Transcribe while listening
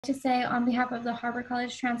To say on behalf of the Harbor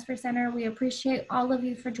College Transfer Center, we appreciate all of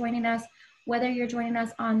you for joining us, whether you're joining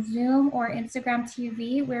us on Zoom or Instagram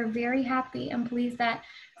TV. We're very happy and pleased that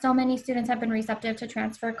so many students have been receptive to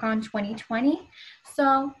TransferCon 2020.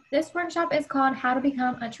 So this workshop is called How to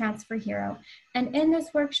Become a Transfer Hero. And in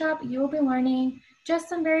this workshop, you will be learning just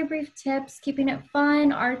some very brief tips, keeping it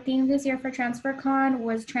fun. Our theme this year for TransferCon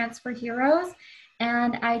was Transfer Heroes.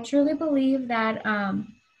 And I truly believe that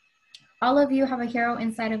all of you have a hero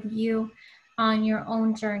inside of you on your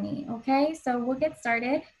own journey, okay? So we'll get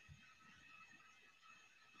started.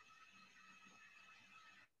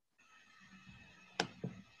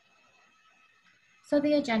 So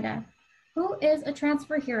the agenda. Who is a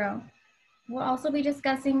transfer hero? We'll also be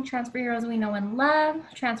discussing transfer heroes we know and love,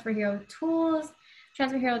 transfer hero tools,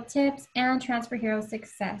 transfer hero tips, and transfer hero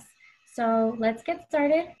success. So let's get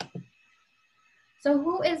started. So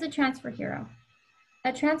who is a transfer hero?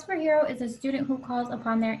 A transfer hero is a student who calls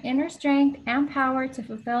upon their inner strength and power to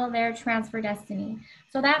fulfill their transfer destiny.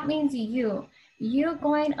 So that means you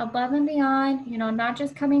going above and beyond, not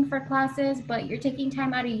just coming for classes, but you're taking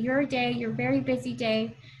time out of your day, your very busy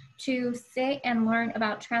day, to sit and learn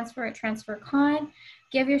about transfer at TransferCon.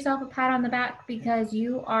 Give yourself a pat on the back because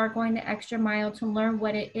you are going the extra mile to learn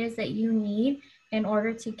what it is that you need in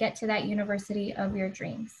order to get to that university of your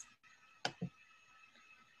dreams.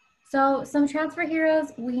 So some transfer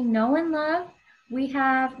heroes we know and love. We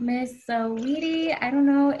have Miss Saweetie. I don't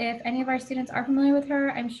know if any of our students are familiar with her.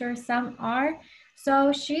 I'm sure some are.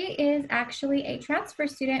 So she is actually a transfer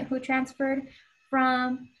student who transferred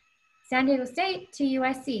from San Diego State to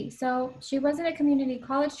USC. So she wasn't a community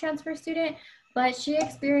college transfer student, but she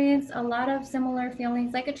experienced a lot of similar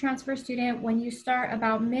feelings like a transfer student when you start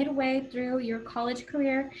about midway through your college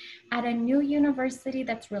career at a new university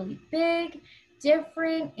that's really big,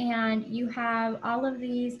 different, and you have all of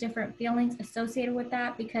these different feelings associated with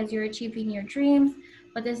that because you're achieving your dreams,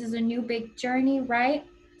 but this is a new big journey, right?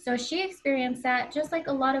 So she experienced that just like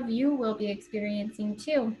a lot of you will be experiencing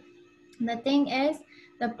too. And the thing is,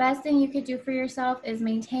 the best thing you could do for yourself is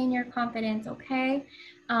maintain your confidence, okay?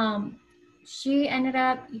 She ended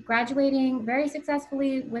up graduating very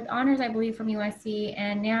successfully with honors, I believe, from USC,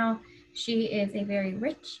 and now she is a very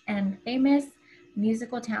rich and famous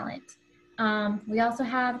musical talent. We also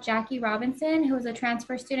have Jackie Robinson, who is a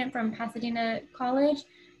transfer student from Pasadena College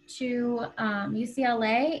to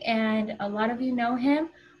UCLA, and a lot of you know him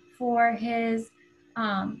for his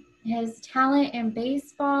talent in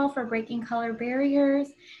baseball, for breaking color barriers,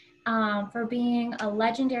 for being a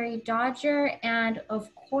legendary Dodger, and of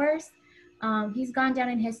course, he's gone down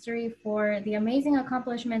in history for the amazing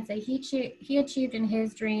accomplishments that he achieved in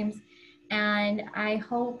his dreams. And I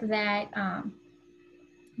hope that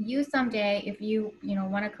you someday, if you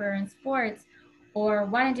want a career in sports or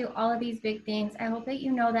want to do all of these big things, I hope that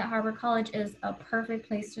you know that Harbor College is a perfect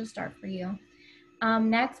place to start for you.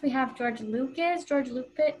 Next, we have George Lucas. George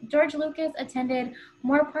Lucas attended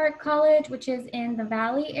Moore Park College, which is in the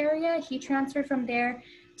Valley area. He transferred from there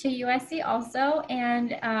to USC also,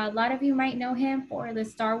 and a lot of you might know him for the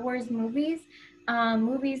Star Wars movies,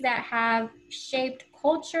 movies that have shaped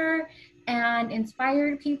culture and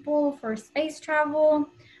inspired people for space travel.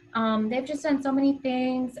 They've just done so many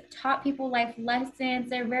things, taught people life lessons.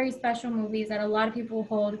 They're very special movies that a lot of people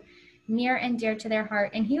hold near and dear to their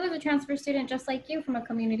heart. And he was a transfer student just like you from a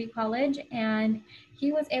community college, and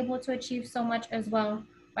he was able to achieve so much as well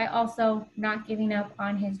by also not giving up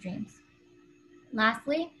on his dreams.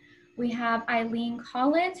 Lastly, we have Eileen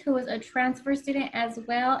Collins, who is a transfer student as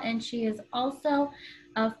well, and she is also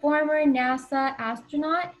a former NASA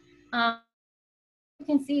astronaut. You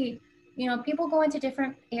can see, people go into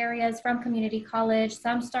different areas from community college.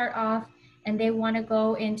 Some start off and they want to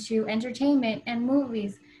go into entertainment and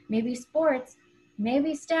movies, maybe sports,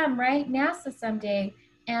 maybe STEM, right? NASA someday.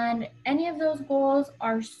 And any of those goals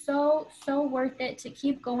are so worth it to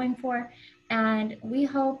keep going for. And we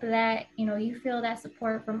hope that, you feel that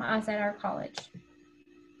support from us at our college.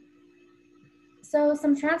 So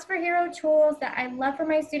some transfer hero tools that I love for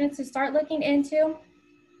my students to start looking into.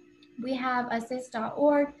 We have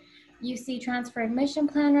assist.org, UC Transfer Admission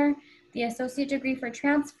Planner, the Associate Degree for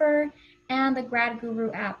Transfer, and the Grad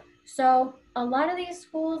Guru app. So a lot of these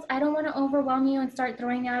schools, I don't want to overwhelm you and start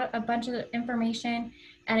throwing out a bunch of information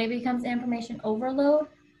and it becomes information overload,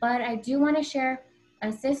 but I do want to share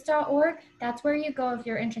assist.org. That's where you go if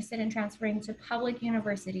you're interested in transferring to public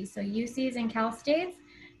universities. So UCs and Cal States,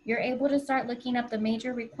 you're able to start looking up the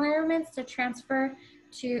major requirements to transfer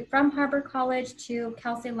from Harbor College to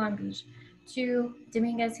Cal State Long Beach, to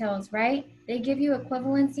Dominguez Hills, right? They give you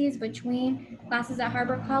equivalencies between classes at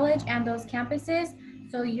Harbor College and those campuses.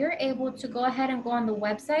 So you're able to go ahead and go on the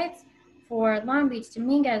websites for Long Beach,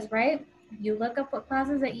 Dominguez, right? You look up what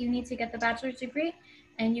classes that you need to get the bachelor's degree,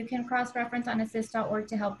 and you can cross-reference on assist.org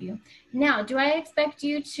to help you. Now, do I expect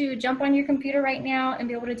you to jump on your computer right now and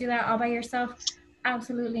be able to do that all by yourself?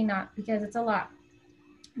 Absolutely not, because it's a lot.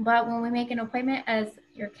 But when we make an appointment as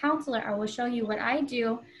your counselor, I will show you what I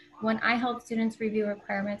do when I help students review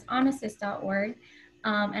requirements on assist.org.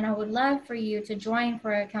 And I would love for you to join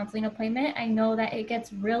for a counseling appointment. I know that it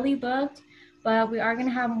gets really booked, but we are going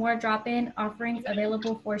to have more drop-in offerings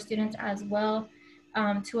available for students as well,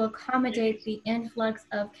 to accommodate the influx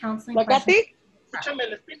of counseling questions.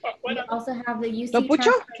 We also have the UC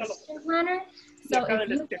Transformation Planner. So if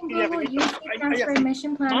you can Google UC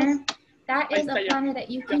Transformation Planner, that is a planner that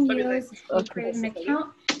you can use. You create an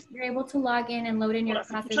account, you're able to log in and load in your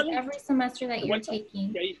classes every semester that you're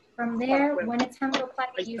taking. From there, when it's time to apply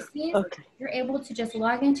to UCs, you're able to just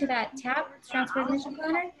log into that tab, Transformation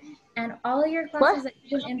Planner, and all of your classes that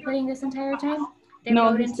you've been inputting this entire time, they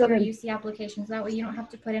load into your UC applications. That way you don't have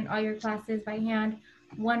to put in all your classes by hand,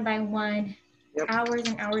 one by one, hours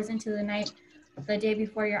and hours into the night, the day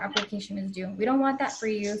before your application is due. We don't want that for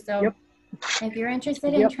you. So if you're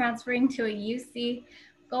interested in transferring to a UC,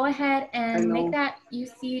 go ahead and make that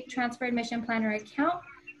UC Transfer Admission Planner account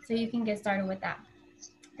so you can get started with that.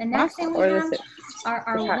 The next thing we have are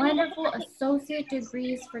our wonderful associate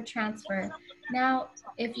degrees for transfer. Now,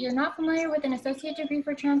 if you're not familiar with an associate degree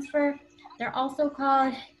for transfer, they're also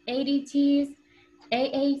called ADTs,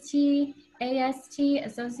 AAT, AST,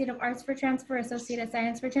 Associate of Arts for Transfer, Associate of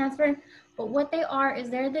Science for Transfer. But what they are is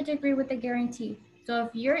they're the degree with the guarantee. So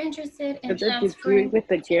if you're interested in transferring with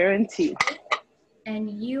the guarantee and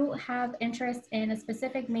you have interest in a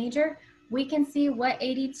specific major, we can see what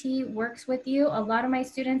ADT works with you. A lot of my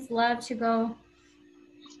students love to go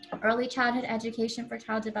early childhood education for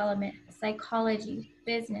child development, psychology,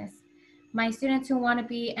 business. My students who want to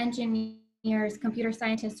be engineers, computer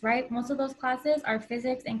scientists, right? Most of those classes are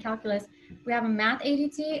physics and calculus. We have a math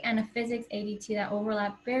ADT and a physics ADT that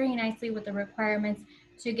overlap very nicely with the requirements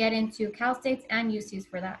to get into Cal States and UCs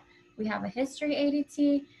for that. We have a history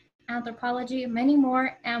ADT, anthropology, many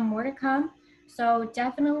more, and more to come. So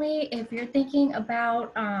definitely, if you're thinking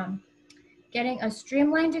about getting a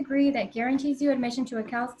streamlined degree that guarantees you admission to a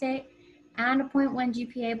Cal State and a 0.1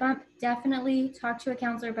 GPA bump, definitely talk to a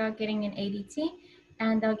counselor about getting an ADT,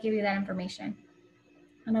 and they'll give you that information.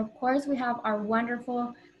 And of course, we have our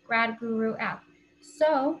wonderful Grad Guru app.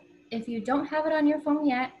 So if you don't have it on your phone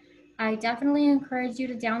yet, I definitely encourage you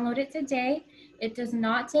to download it today. It does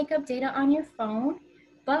not take up data on your phone,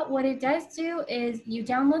 but what it does do is you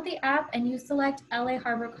download the app and you select LA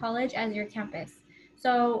Harbor College as your campus.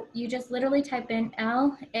 So you just literally type in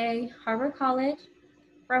LA Harbor College.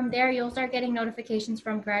 From there, you'll start getting notifications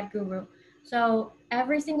from Grad Guru. So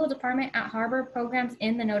every single department at Harbor programs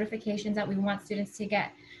in the notifications that we want students to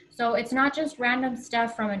get. So it's not just random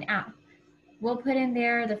stuff from an app. We'll put in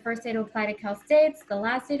there the first day to apply to Cal States, the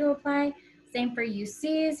last day to apply, same for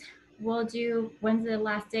UCs. We'll do when's the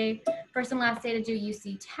last day, first and last day to do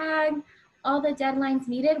UC tag. All the deadlines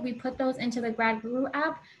needed, we put those into the Grad Guru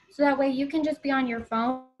app. So that way you can just be on your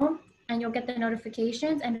phone and you'll get the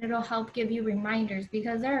notifications and it'll help give you reminders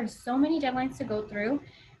because there are so many deadlines to go through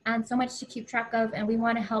and so much to keep track of, and we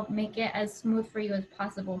want to help make it as smooth for you as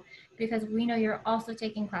possible because we know you're also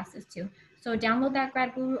taking classes too. So download that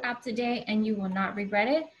Grad Guru app today and you will not regret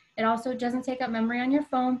it. It also doesn't take up memory on your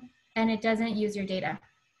phone and it doesn't use your data.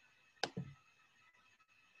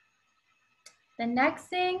 The next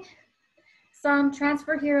thing, some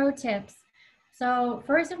transfer hero tips. So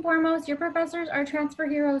first and foremost, your professors are transfer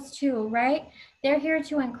heroes too, right? They're here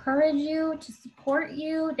to encourage you, to support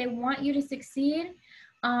you. They want you to succeed.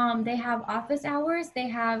 They have office hours. They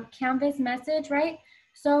have Canvas message, right?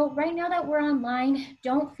 So right now that we're online,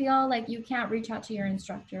 don't feel like you can't reach out to your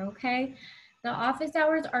instructor, okay? The office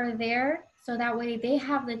hours are there so that way they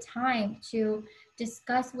have the time to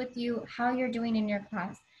discuss with you how you're doing in your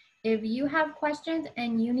class. If you have questions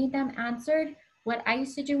and you need them answered, what I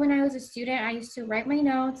used to do when I was a student, I used to write my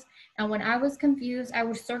notes, and when I was confused, I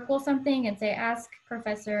would circle something and say, ask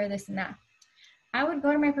professor this and that. I would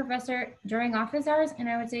go to my professor during office hours and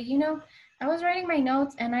I would say, you know, I was writing my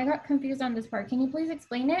notes and I got confused on this part. Can you please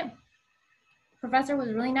explain it? Professor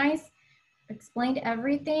was really nice, explained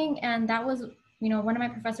everything, and that was, you know, one of my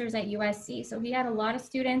professors at USC. So he had a lot of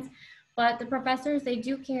students, but the professors, they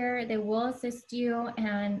do care, they will assist you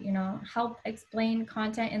and, you know, help explain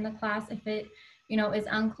content in the class if it, you know, is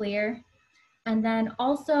unclear. And then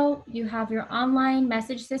also you have your online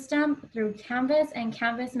message system through Canvas, and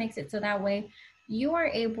Canvas makes it so that way you are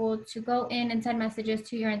able to go in and send messages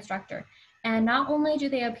to your instructor. And not only do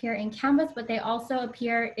they appear in Canvas, but they also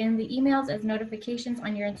appear in the emails as notifications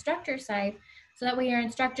on your instructor side. So that way your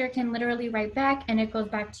instructor can literally write back and it goes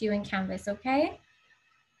back to you in Canvas, okay?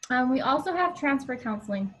 We also have transfer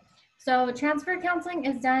counseling. So transfer counseling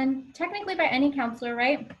is done technically by any counselor,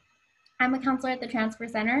 right? I'm a counselor at the Transfer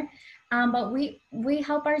Center, but we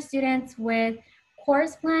help our students with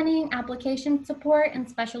course planning, application support, and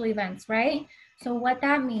special events, right? So what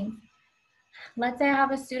that means, let's say I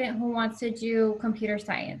have a student who wants to do computer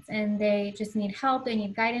science and they just need help, they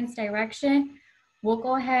need guidance, direction. We'll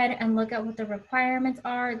go ahead and look at what the requirements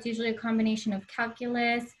are. It's usually a combination of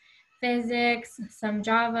calculus, physics, some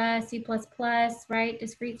Java, C++, right?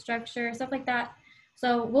 Discrete structure, stuff like that.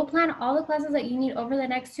 So we'll plan all the classes that you need over the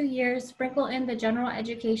next 2 years, sprinkle in the general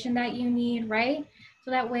education that you need, right? So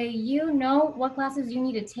that way you know what classes you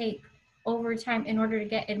need to take over time in order to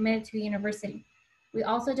get admitted to a university. We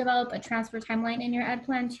also develop a transfer timeline in your ed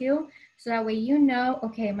plan too. So that way you know,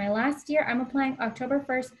 okay, my last year, I'm applying October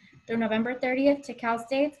 1st through November 30th to Cal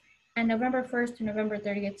States and November 1st to November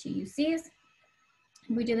 30th to UCs.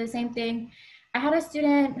 We do the same thing. I had a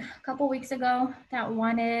student a couple weeks ago that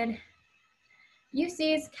wanted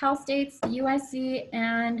UCs, Cal States, USC,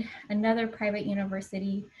 and another private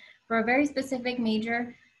university for a very specific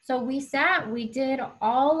major. So we did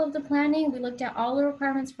all of the planning. We looked at all the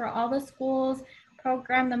requirements for all the schools,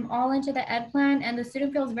 programmed them all into the ed plan, and the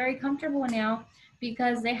student feels very comfortable now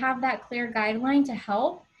because they have that clear guideline to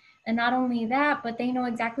help. And not only that, but they know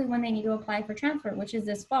exactly when they need to apply for transfer, which is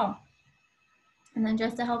this fall. And then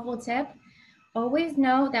just a helpful tip, always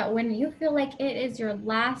know that when you feel like it is your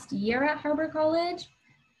last year at Harbor College,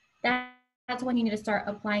 that's when you need to start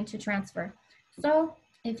applying to transfer. So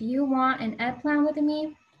if you want an ed plan with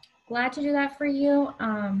me, glad to do that for you.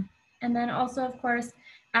 And then also, of course,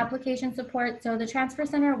 application support. So the Transfer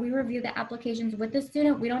Center, we review the applications with the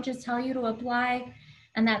student. We don't just tell you to apply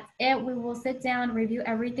and that's it. We will sit down, review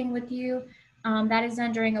everything with you. That is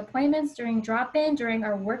done during appointments, during drop-in, during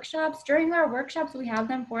our workshops. During our workshops, we have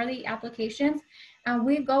them for the applications. And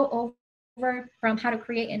we go over from how to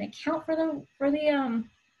create an account for the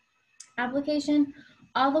application,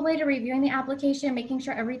 all the way to reviewing the application, making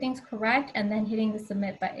sure everything's correct, and then hitting the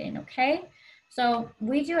submit button, okay? So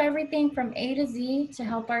we do everything from A to Z to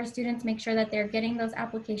help our students make sure that they're getting those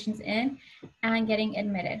applications in and getting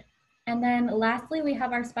admitted. And then lastly, we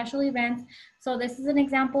have our special events. So this is an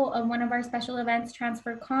example of one of our special events,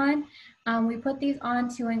 Transfer Con. We put these on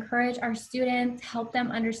to encourage our students, help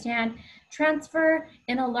them understand transfer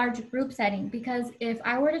in a large group setting, because if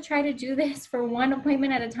I were to try to do this for one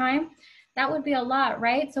appointment at a time, that would be a lot,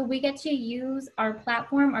 right? So we get to use our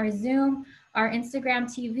platform, our Zoom, our Instagram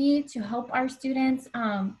TV to help our students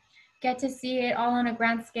get to see it all on a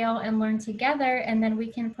grand scale and learn together, and then we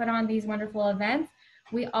can put on these wonderful events.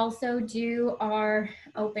 We also do our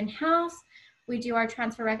open house. We do our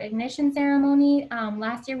transfer recognition ceremony.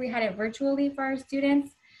 Last year we had it virtually for our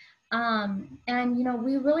students. And you know,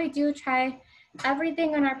 we really do try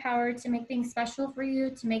everything in our power to make things special for you,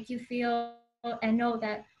 to make you feel and know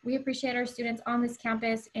that we appreciate our students on this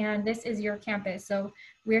campus and this is your campus. So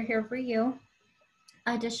we're here for you.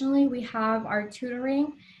 Additionally, we have our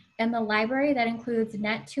tutoring in the library that includes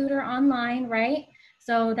Net Tutor online, right?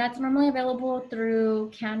 So that's normally available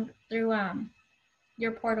through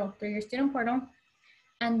your portal, through your student portal.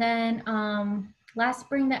 And then last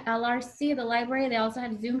spring, the LRC, the library, they also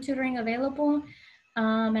had Zoom tutoring available.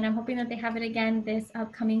 And I'm hoping that they have it again this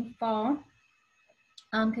upcoming fall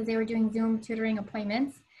because they were doing Zoom tutoring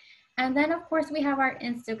appointments. And then of course we have our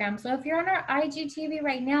Instagram. So if you're on our IGTV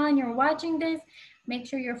right now and you're watching this, make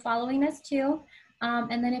sure you're following us too.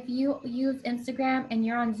 And then if you use Instagram and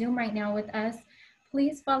you're on Zoom right now with us,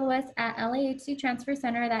 please follow us at LAHC Transfer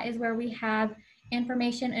Center. That is where we have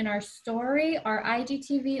information in our story, our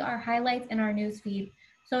IGTV, our highlights, and our news feed.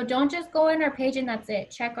 So don't just go on our page and that's it.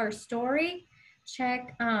 Check our story,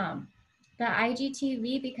 check the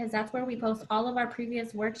IGTV, because that's where we post all of our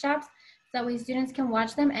previous workshops, so that way students can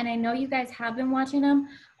watch them. And I know you guys have been watching them.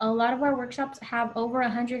 A lot of our workshops have over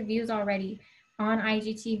 100 views already on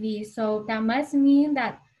IGTV. So that must mean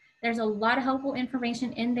that there's a lot of helpful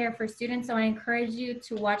information in there for students. So I encourage you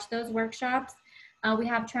to watch those workshops. We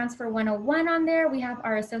have Transfer 101 on there. We have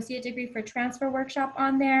our Associate Degree for Transfer workshop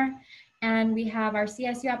on there. And we have our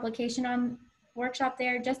CSU application on workshop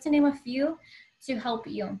there, just to name a few to help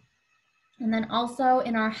you. And then also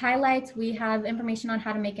in our highlights, we have information on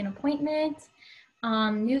how to make an appointment.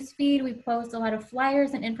 Newsfeed, we post a lot of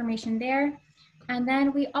flyers and information there. And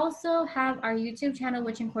then we also have our YouTube channel,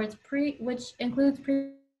 which includes pre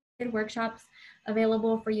workshops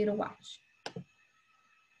available for you to watch.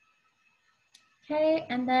 Okay,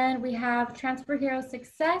 and then we have Transfer Hero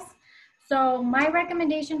Success. So my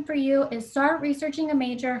recommendation for you is start researching a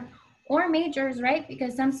major or majors, right?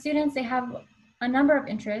 Because some students, they have a number of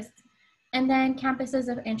interests, and then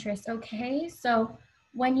campuses of interest, okay? So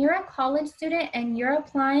when you're a college student and you're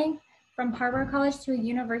applying from Harbor College to a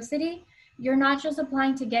university, you're not just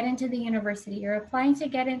applying to get into the university, you're applying to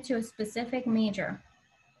get into a specific major.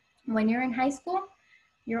 When you're in high school,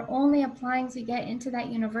 you're only applying to get into that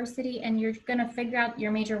university, and you're gonna figure out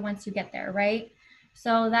your major once you get there, right?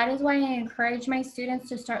 So that is why I encourage my students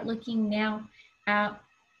to start looking now at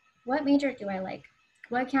what major do I like?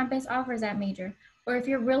 What campus offers that major? Or if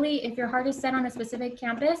your heart is set on a specific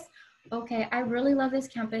campus, okay, I really love this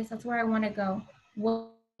campus, that's where I wanna go. What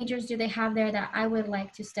majors do they have there that I would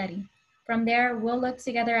like to study? From there, we'll look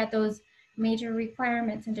together at those major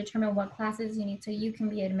requirements and determine what classes you need so you can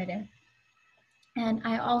be admitted. And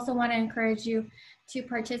I also want to encourage you to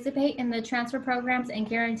participate in the transfer programs and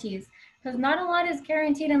guarantees, because not a lot is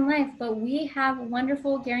guaranteed in life, but we have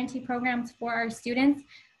wonderful guarantee programs for our students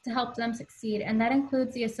to help them succeed. And that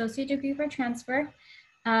includes the associate degree for transfer.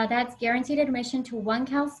 That's guaranteed admission to one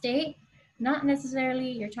Cal State, not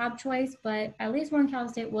necessarily your top choice, but at least one Cal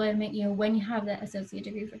State will admit you when you have the associate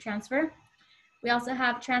degree for transfer. We also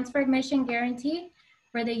have transfer admission guarantee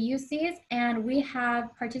for the UCs, and we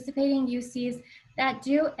have participating UCs that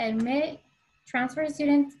do admit transfer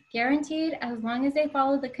students guaranteed as long as they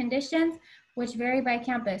follow the conditions, which vary by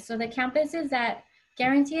campus. So the campuses that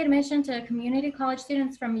guarantee admission to community college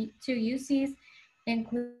students to UCs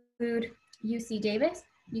include UC Davis,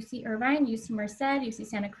 UC Irvine, UC Merced, UC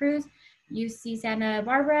Santa Cruz, UC Santa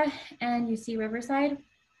Barbara, and UC Riverside.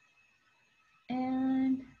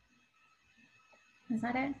 And is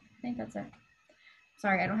that it? I think that's it.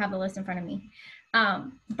 Sorry, I don't have the list in front of me.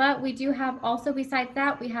 But we do have also, besides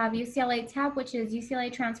that, we have UCLA TAP, which is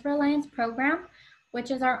UCLA Transfer Alliance Program, which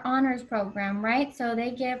is our honors program, right? So they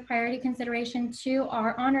give priority consideration to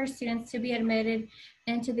our honors students to be admitted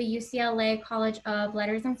into the UCLA College of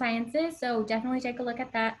Letters and Sciences. So definitely take a look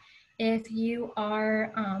at that if you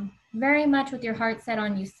are very much with your heart set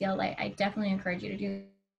on UCLA. I definitely encourage you to do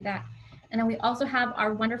that. And then we also have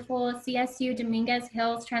our wonderful CSU Dominguez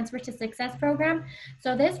Hills Transfer to Success program.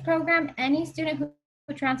 So this program, any student who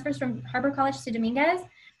transfers from Harbor College to Dominguez,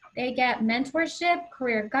 they get mentorship,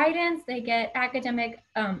 career guidance, they get academic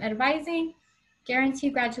advising,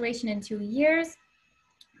 guaranteed graduation in 2 years,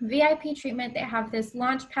 VIP treatment. They have this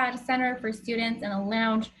launchpad center for students and a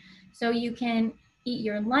lounge. So you can eat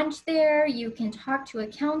your lunch there, you can talk to a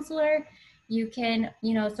counselor, you can,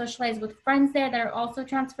 socialize with friends there that are also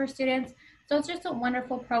transfer students. So it's just a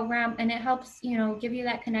wonderful program, and it helps, give you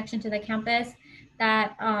that connection to the campus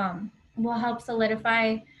that will help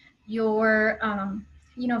solidify your,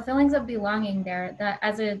 feelings of belonging there, that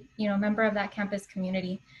as a, member of that campus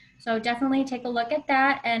community. So definitely take a look at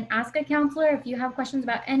that and ask a counselor if you have questions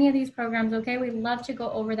about any of these programs, okay? We'd love to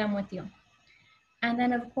go over them with you. And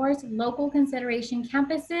then of course, local consideration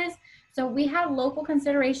campuses. So we have local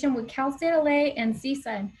consideration with Cal State LA and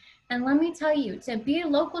CSUN. And let me tell you, to be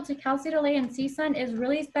local to Cal State LA and CSUN is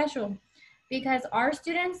really special, because our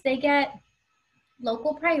students, they get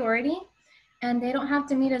local priority, and they don't have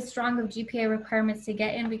to meet as strong of GPA requirements to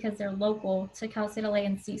get in because they're local to Cal State LA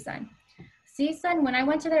and CSUN. CSUN, when I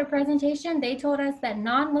went to their presentation, they told us that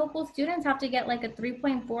non-local students have to get like a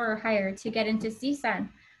 3.4 or higher to get into CSUN.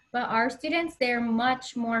 But our students, they're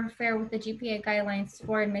much more fair with the GPA guidelines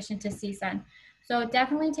for admission to CSUN. So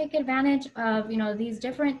definitely take advantage of, these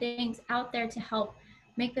different things out there to help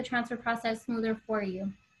make the transfer process smoother for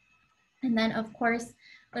you. And then of course,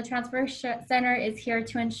 the Transfer Center is here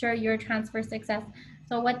to ensure your transfer success.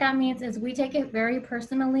 So what that means is we take it very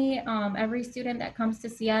personally. Every student that comes to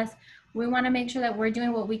see us, we want to make sure that we're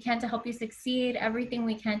doing what we can to help you succeed, everything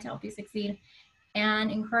we can to help you succeed,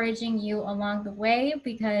 and encouraging you along the way,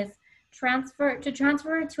 because transfer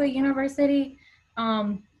to a university,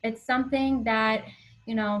 it's something that,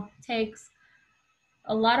 takes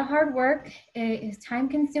a lot of hard work. It is time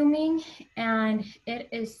consuming, and it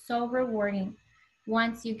is so rewarding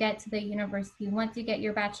once you get to the university, once you get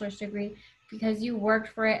your bachelor's degree, because you worked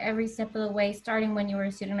for it every step of the way, starting when you were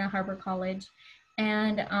a student at Harbor College.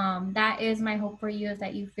 And that is my hope for you, is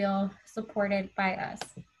that you feel supported by us.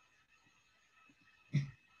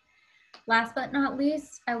 Last but not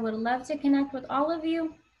least, I would love to connect with all of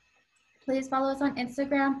you. Please follow us on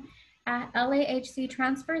Instagram at LAHC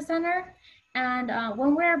Transfer Center. And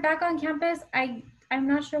when we're back on campus, I'm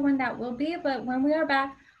not sure when that will be, but when we are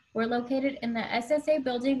back, we're located in the SSA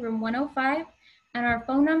building, room 105. And our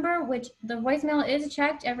phone number, which the voicemail is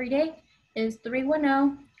checked every day, is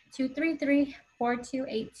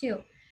 310-233-4282.